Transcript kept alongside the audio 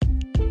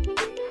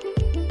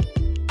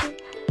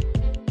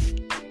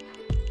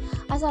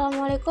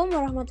Assalamualaikum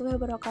warahmatullahi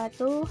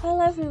wabarakatuh.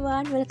 Hello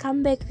everyone, welcome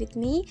back with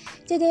me.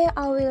 Today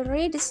I will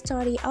read the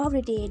story of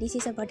the day. This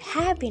is about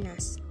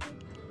happiness.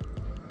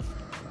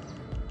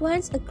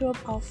 Once a group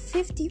of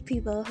 50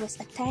 people was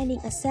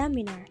attending a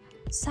seminar.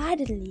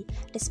 Suddenly,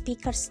 the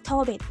speaker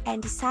stopped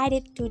and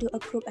decided to do a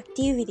group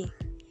activity.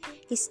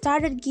 He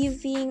started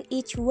giving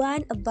each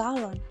one a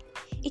balloon.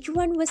 Each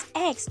one was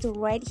asked to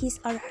write his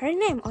or her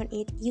name on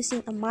it using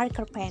a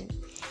marker pen.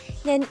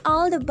 Then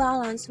all the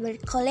balloons were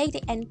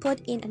collected and put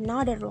in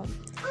another room.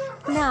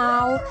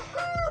 Now,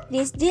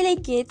 these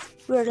delegates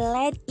were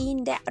led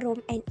in that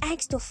room and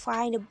asked to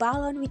find a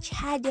balloon which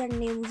had their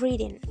name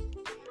written.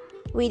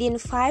 Within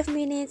 5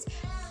 minutes,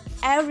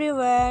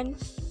 everyone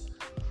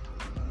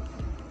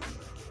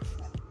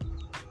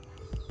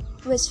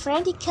was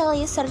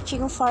frantically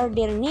searching for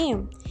their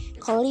name,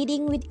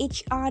 colliding with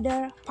each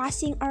other,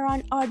 passing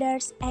around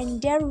others,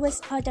 and there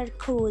was utter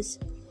chaos.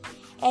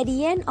 At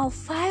the end of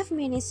 5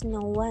 minutes,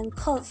 no one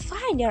could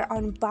find their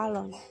own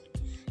balloon.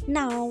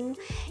 Now,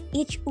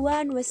 each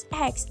one was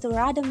asked to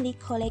randomly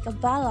collect a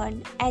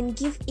balloon and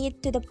give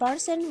it to the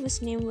person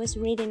whose name was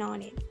written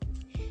on it.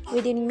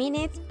 Within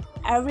minutes,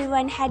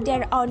 everyone had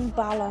their own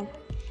balloon.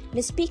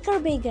 The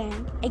speaker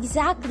began,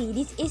 "Exactly,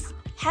 this is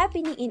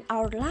happening in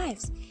our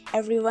lives.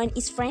 Everyone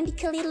is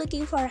frantically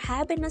looking for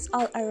happiness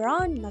all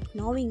around, not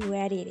knowing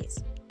where it is.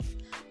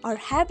 Our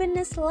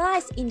happiness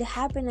lies in the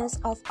happiness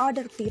of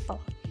other people.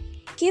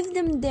 Give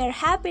them their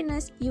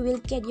happiness, you will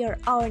get your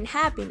own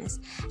happiness.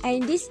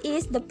 And this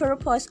is the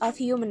purpose of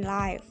human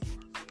life."